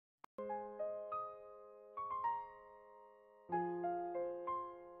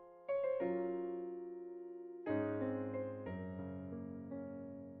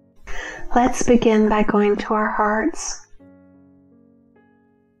Let's begin by going to our hearts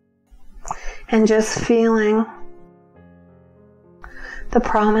and just feeling the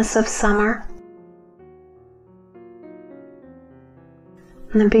promise of summer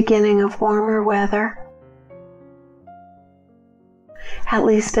and the beginning of warmer weather, at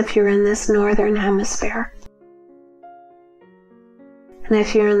least if you're in this northern hemisphere. And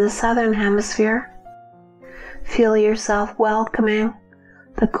if you're in the southern hemisphere, feel yourself welcoming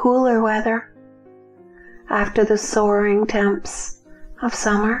the cooler weather after the soaring temps of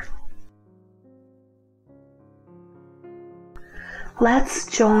summer. Let's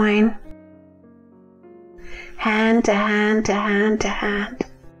join hand to hand to hand to hand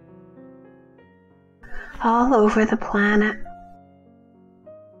all over the planet.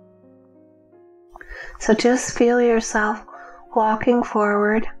 So just feel yourself walking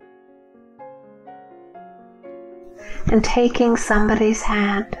forward and taking somebody's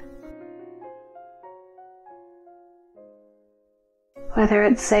hand, whether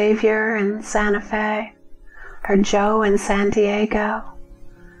it's Xavier in Santa Fe, or Joe in San Diego,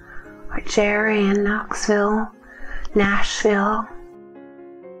 or Jerry in Knoxville, Nashville,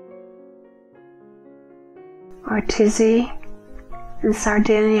 or Tizzy in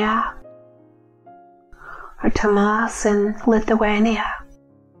Sardinia, or Tomas in Lithuania,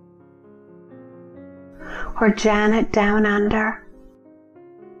 or Janet down under.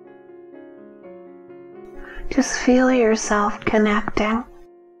 Just feel yourself connecting,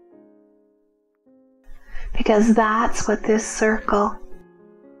 because that's what this circle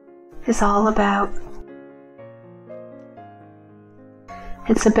is all about.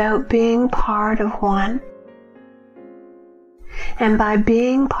 It's about being part of one, and by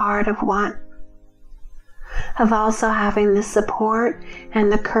being part of one, of also having the support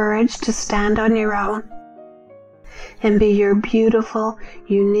and the courage to stand on your own and be your beautiful,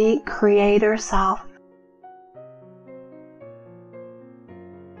 unique creator self.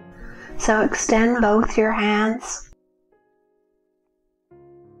 So extend both your hands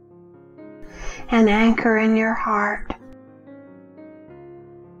and anchor in your heart.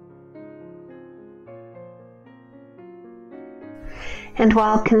 And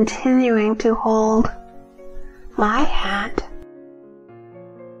while continuing to hold my hand,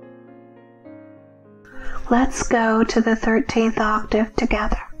 let's go to the 13th octave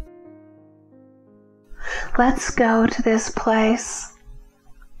together. Let's go to this place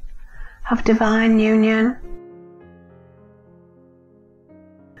of divine union,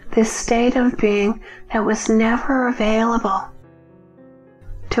 this state of being that was never available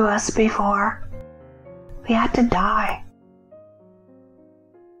to us before. We had to die.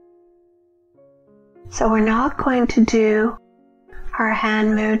 So we're not going to do our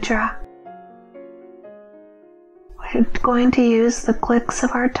hand mudra. We're going to use the clicks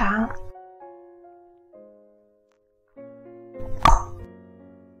of our tongue.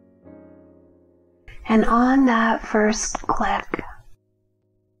 And on that first click,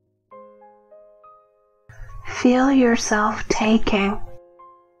 feel yourself taking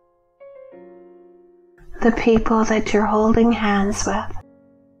the people that you're holding hands with,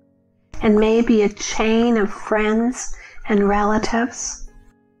 and maybe a chain of friends and relatives,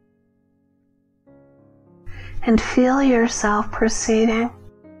 and feel yourself proceeding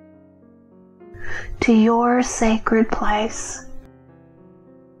to your sacred place,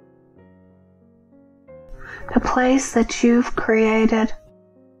 the place that you've created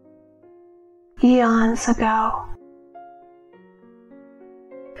eons ago.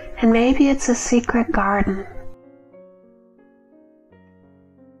 And maybe it's a secret garden,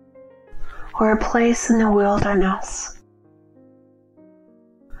 or a place in the wilderness.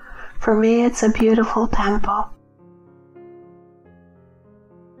 For me, it's a beautiful temple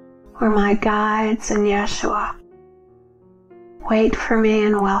where my guides and Yeshua wait for me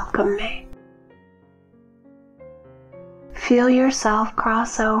and welcome me. Feel yourself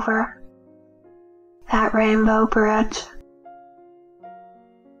cross over that rainbow bridge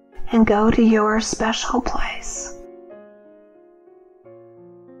and go to your special place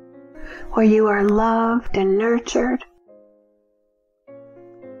where you are loved and nurtured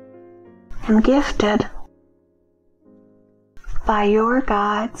and gifted by your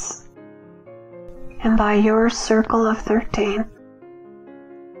guides and by your circle of 13.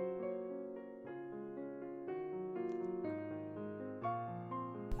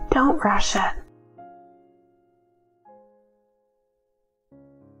 Don't rush it.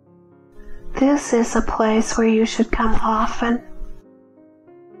 This is a place where you should come often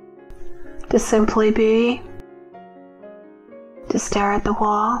to simply be, to stare at the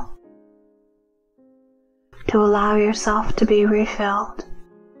wall, to allow yourself to be refilled.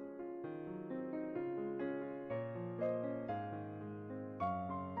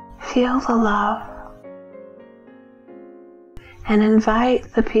 Feel the love and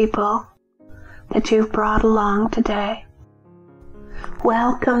invite the people that you've brought along today.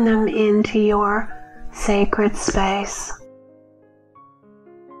 Welcome them into your sacred space.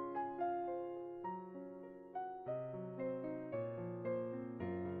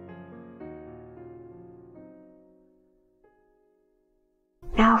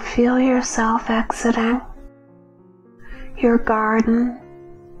 Now feel yourself exiting your garden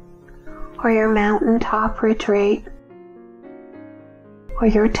or your mountaintop retreat or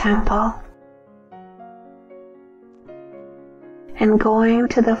your temple and going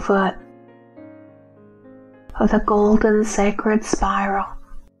to the foot of the golden sacred spiral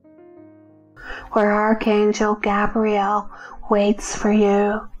where Archangel Gabriel waits for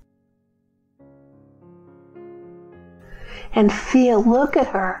you. And feel, look at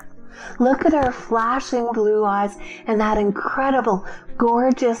her flashing blue eyes and that incredible,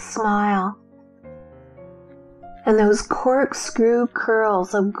 gorgeous smile. And those corkscrew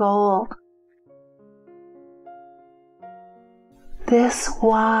curls of gold. This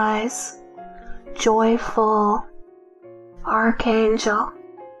wise, joyful Archangel,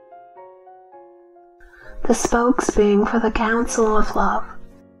 the spokesbeing for the Council of Love.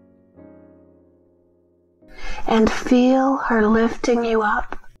 And feel her lifting you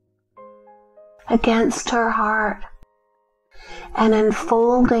up against her heart and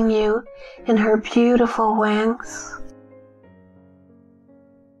enfolding you in her beautiful wings.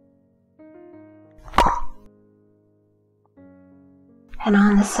 And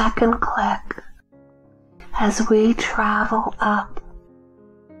on the second click, as we travel up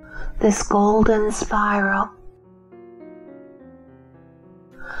this golden spiral,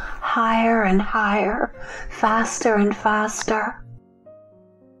 higher and higher, faster and faster,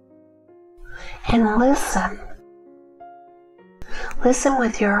 and listen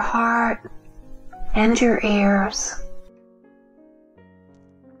with your heart and your ears,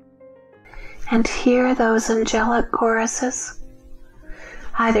 and hear those angelic choruses,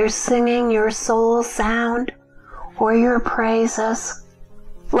 either singing your soul sound or your praises.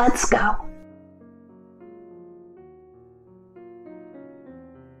 Let's go.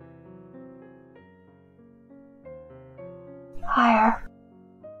 Higher.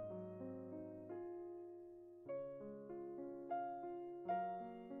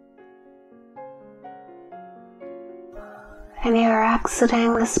 And you're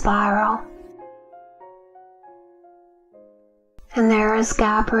exiting the spiral. And there is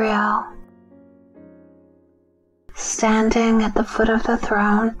Gabrielle, standing at the foot of the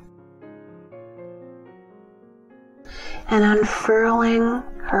throne and unfurling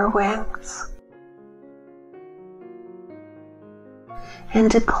her wings and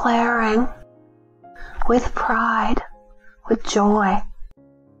declaring with pride, with joy,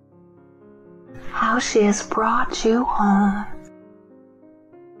 how she has brought you home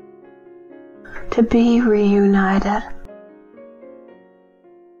to be reunited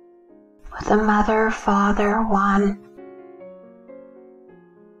with the Mother, Father, One.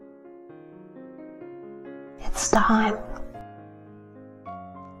 It's time.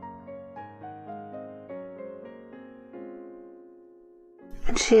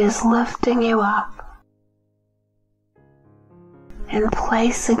 And she is lifting you up and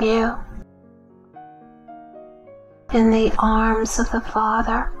placing you in the arms of the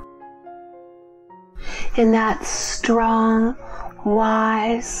Father, in that strong,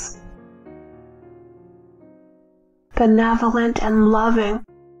 wise, benevolent and loving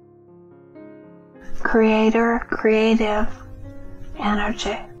creator, creative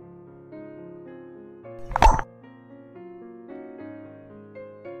energy.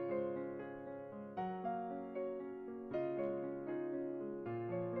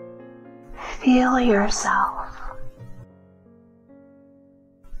 Feel yourself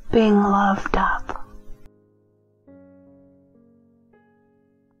being loved up.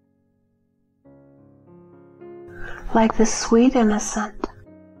 Like the sweet innocent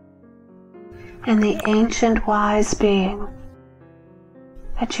and the ancient wise being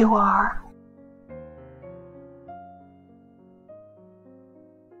that you are.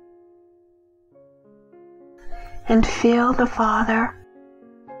 And feel the Father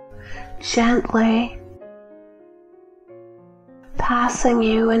gently passing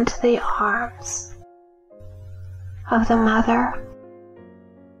you into the arms of the Mother.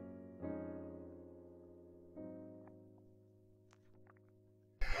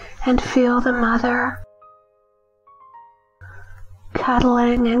 and feel the mother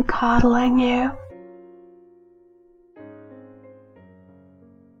cuddling and coddling you.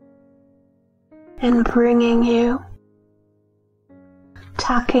 And bringing you,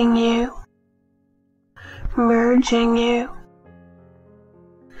 tucking you, merging you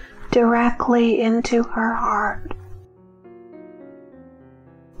directly into her heart.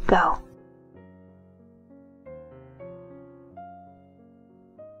 Go.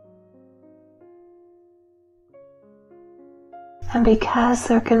 And because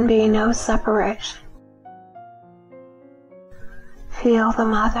there can be no separation, feel the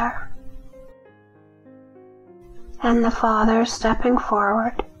mother and the father stepping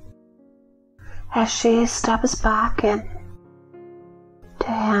forward as she steps back in to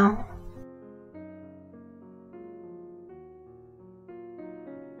him.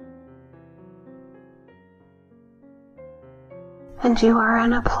 And you are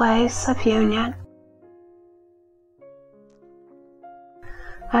in a place of union,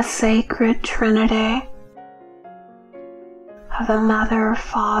 a sacred trinity of the Mother,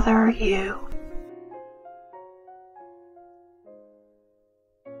 Father, you.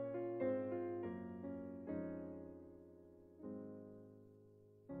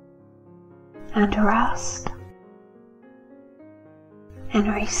 And rest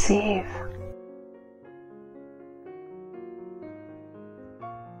and receive.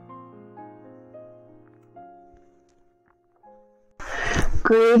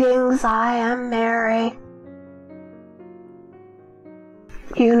 Greetings, I am Mary,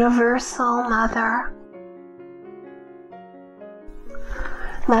 Universal Mother,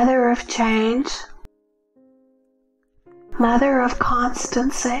 Mother of change, Mother of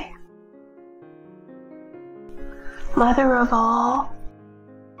constancy, Mother of all,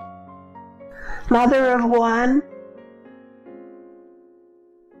 Mother of one,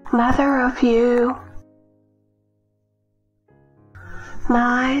 Mother of you,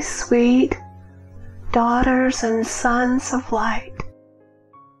 my sweet daughters and sons of light.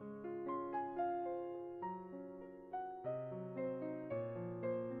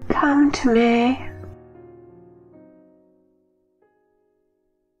 Come to me.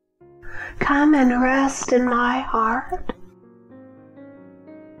 Come and rest in my heart.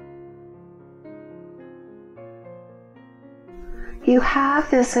 You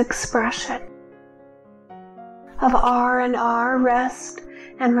have this expression of R&R, rest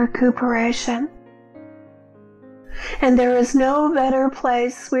and recuperation. And there is no better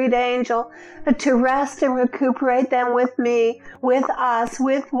place, sweet angel, to rest and recuperate than with me, with us,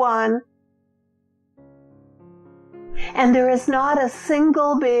 with one. And there is not a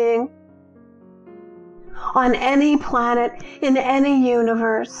single being on any planet, in any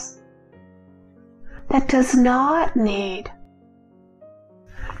universe, that does not need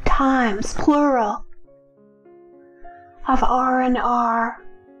times, plural, of R&R.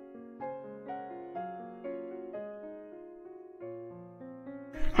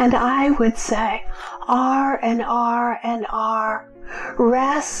 And I would say R and R and R,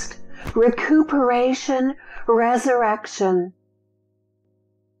 rest, recuperation, resurrection.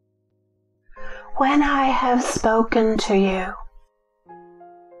 When I have spoken to you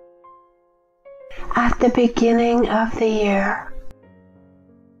at the beginning of the year,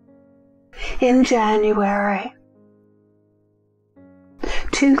 in January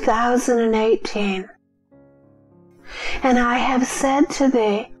 2018, and I have said to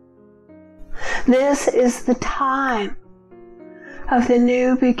thee, this is the time of the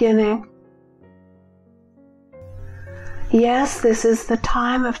new beginning. Yes, this is the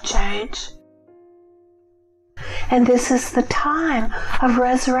time of change. And this is the time of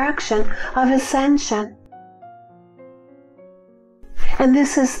resurrection, of ascension. And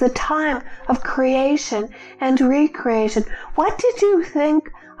this is the time of creation and recreation. What did you think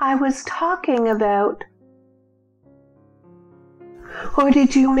I was talking about? Or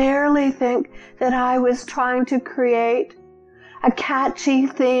did you merely think that I was trying to create a catchy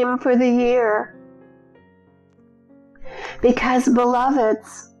theme for the year? Because,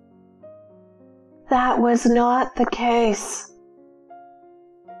 beloveds, that was not the case.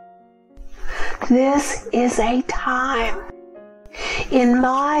 This is a time in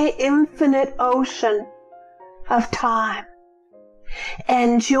my infinite ocean of time,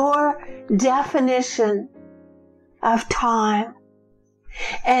 and your definition of time,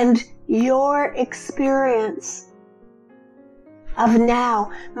 and your experience of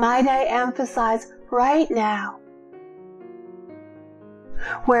now, might I emphasize right now,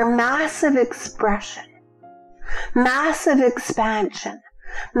 where massive expression, massive expansion,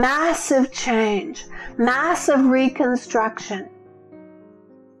 massive change, massive reconstruction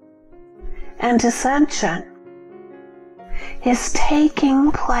and ascension is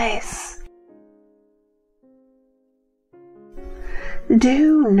taking place.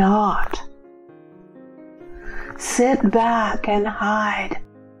 Do not sit back and hide.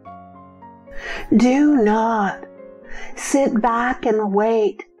 Do not sit back and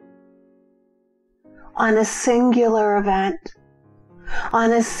wait on a singular event,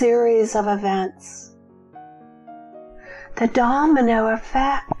 on a series of events. The domino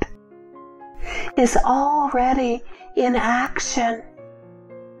effect is already in action.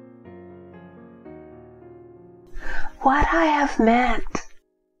 What I have meant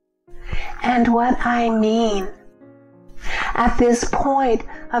and what I mean at this point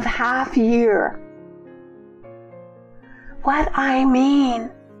of half year, what I mean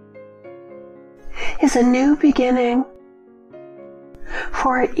is a new beginning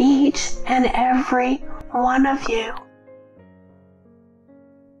for each and every one of you.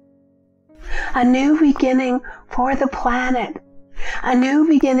 A new beginning for the planet. A new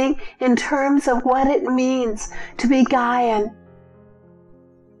beginning in terms of what it means to be Gaian.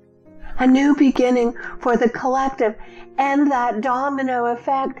 A new beginning for the collective and that domino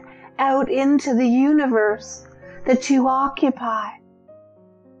effect out into the universe that you occupy.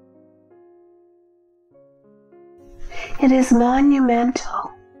 It is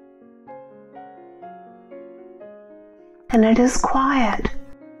monumental. And it is quiet.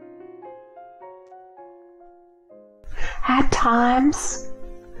 At times,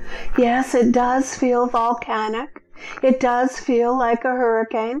 yes, it does feel volcanic. It does feel like a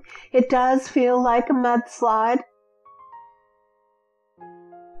hurricane. It does feel like a mudslide.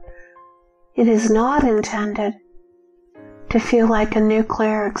 It is not intended to feel like a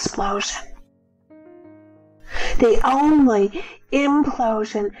nuclear explosion. The only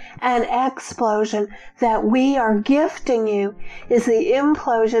implosion and explosion that we are gifting you is the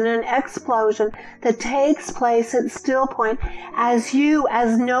implosion and explosion that takes place at still point as you,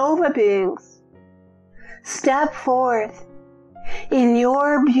 as Nova beings, step forth in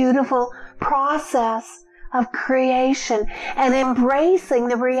your beautiful process of creation and embracing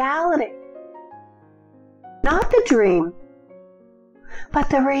the reality. Not the dream, but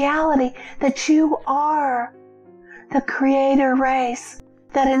the reality that you are the creator race,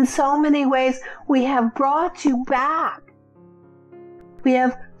 that in so many ways we have brought you back. We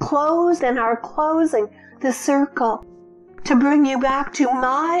have closed and are closing the circle to bring you back to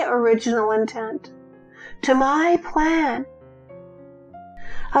my original intent, to my plan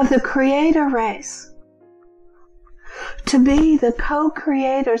of the creator race, to be the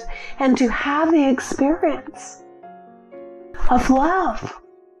co-creators and to have the experience of love,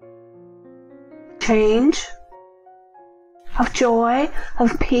 change, of joy,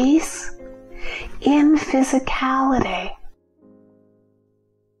 of peace, in physicality.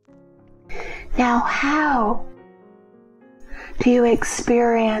 Now, how do you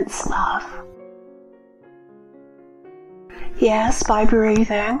experience love? Yes, by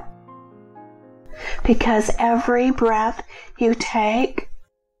breathing, because every breath you take,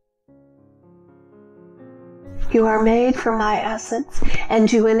 you are made from my essence, and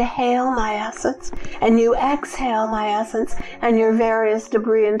you inhale my essence, and you exhale my essence, and your various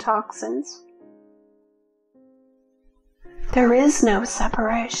debris and toxins. There is no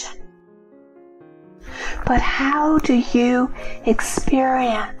separation. But how do you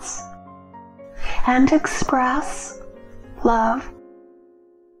experience and express love?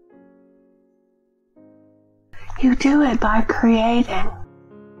 You do it by creating.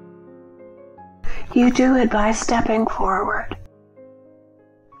 You do it by stepping forward.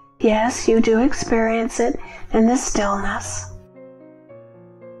 Yes, you do experience it in the stillness.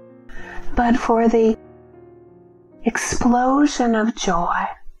 But for the explosion of joy,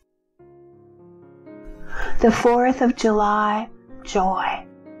 the 4th of July joy,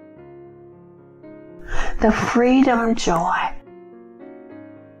 the freedom joy,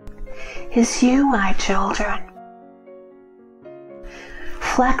 is you, my children,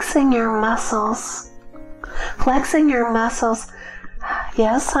 flexing your muscles,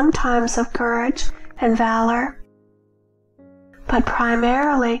 yes, sometimes of courage and valor, but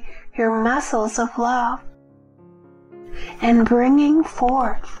primarily your muscles of love, and bringing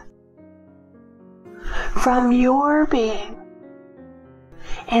forth from your being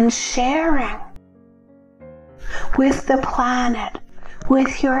and sharing with the planet,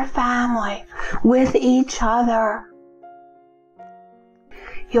 with your family, with each other,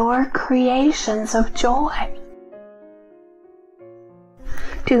 your creations of joy.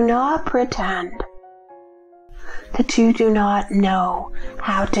 Do not pretend that you do not know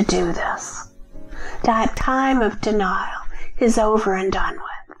how to do this. That time of denial is over and done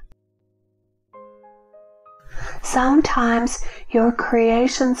with. Sometimes your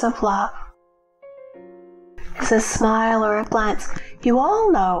creations of love is a smile or a glance. You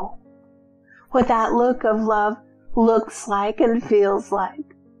all know what that look of love looks like and feels like.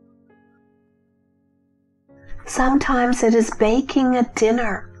 Sometimes it is baking a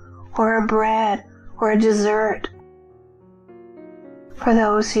dinner or a bread or a dessert for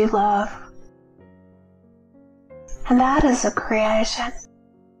those you love. And that is a creation.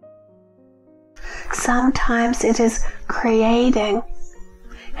 Sometimes it is creating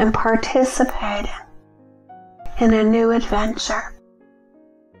and participating in a new adventure.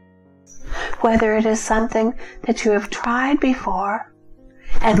 Whether it is something that you have tried before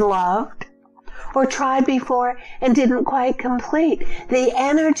and loved, or tried before and didn't quite complete. The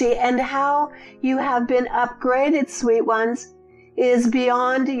energy and how you have been upgraded, sweet ones, is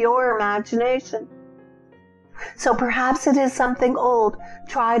beyond your imagination. So perhaps it is something old,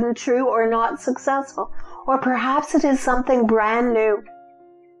 tried and true, or not successful. Or perhaps it is something brand new.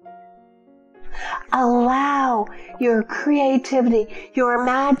 Allow your creativity, your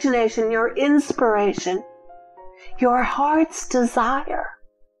imagination, your inspiration, your heart's desire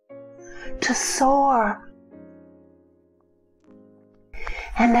to soar.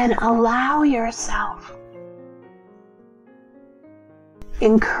 And then allow yourself,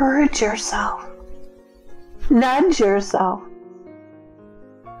 encourage yourself, nudge yourself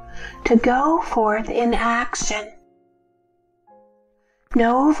to go forth in action.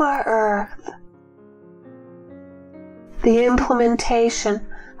 Nova Earth, the implementation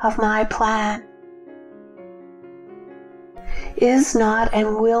of my plan, is not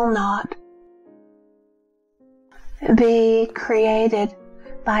and will not be created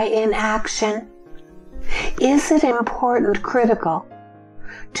by inaction. Is it important, critical,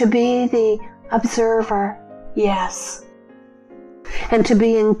 to be the observer? Yes. And to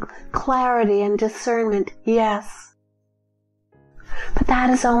be in clarity and discernment? Yes. But that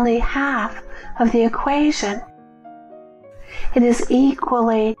is only half of the equation. It is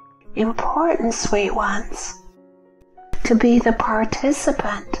equally important, sweet ones, to be the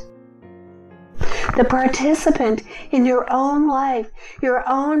participant. The participant in your own life, your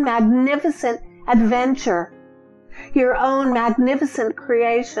own magnificent adventure, your own magnificent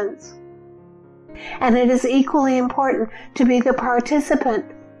creations. And it is equally important to be the participant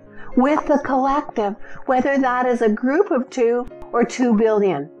with the collective, whether that is a group of 2 or 2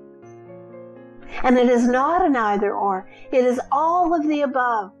 billion. And it is not an either or. It is all of the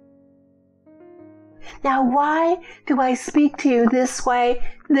above. Now, why do I speak to you this way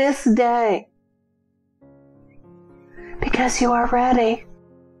this day? Because you are ready.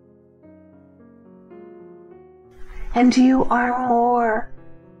 And you are more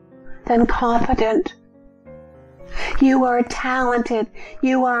than competent. You are talented,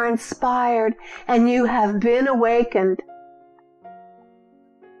 you are inspired, and you have been awakened.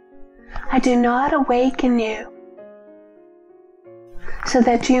 I do not awaken you so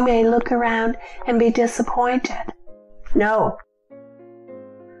that you may look around and be disappointed. No.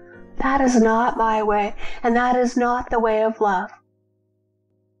 That is not my way, and that is not the way of love.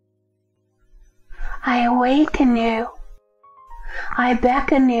 I awaken you. I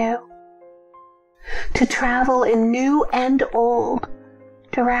beckon you to travel in new and old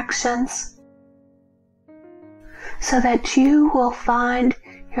directions so that you will find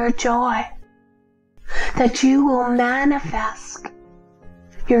your joy, that you will manifest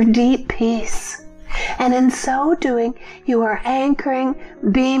your deep peace. And in so doing, you are anchoring,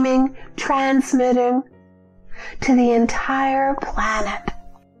 beaming, transmitting to the entire planet.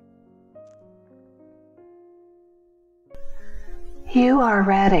 You are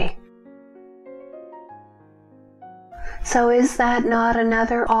ready. So is that not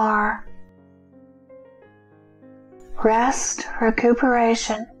another R? Rest,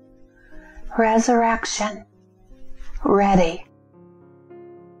 recuperation, resurrection, ready.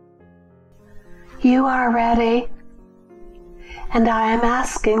 You are ready, and I am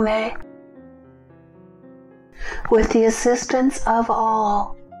asking thee, with the assistance of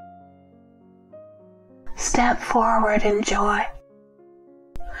all, step forward in joy.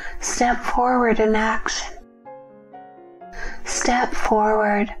 Step forward in action. Step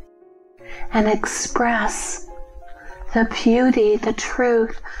forward and express the beauty, the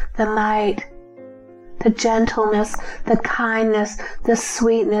truth, the might, the gentleness, the kindness, the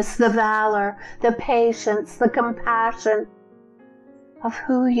sweetness, the valor, the patience, the compassion of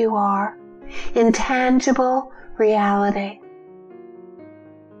who you are in tangible reality.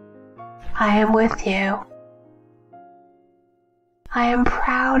 I am with you. I am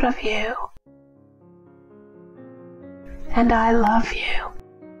proud of you. And I love you.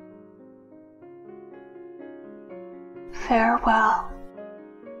 Farewell.